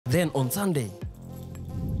Then on Sunday,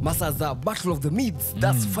 Masaza Battle of the Meads.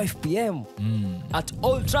 That's 5 p.m. At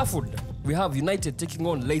Old Trafford. We have United taking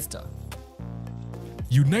on Leicester.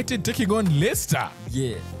 United taking on Leicester.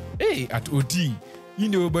 Yeah. Hey, at OT. Hii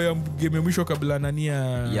ndio baya game ya mwisho kabla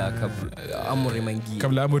nania Amorim aingie.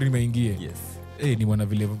 Kabla Amorim aingie. Yes. Ni mwana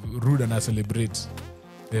vile Ruben na celebrate.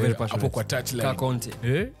 Hapo kwa touchline. Ka Conte.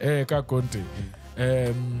 Ka Conte.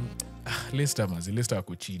 Leicester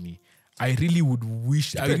ako chini. I really would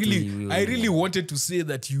wish I really wanted to say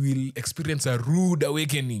that you will experience a rude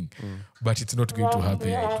awakening, but it's not going to happen.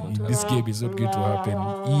 In this game it's not going to happen.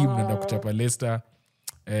 Hii mnaenda kuchapa Leicester.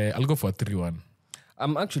 I'll go for 3-1.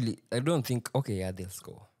 I don't think they'll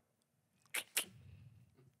score.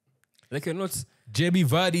 Like you're not Jamie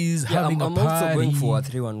Vardy's having a party. I'm also going for a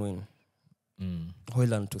 3-1 win.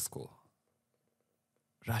 Haaland to score.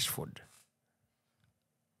 Rashford.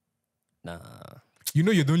 Nah. You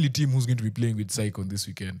know you're the only team who's going to be playing with Saikon this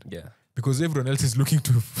weekend. Yeah. Because everyone else is looking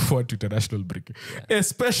forward to international break. Yeah.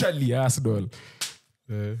 Especially Arsenal.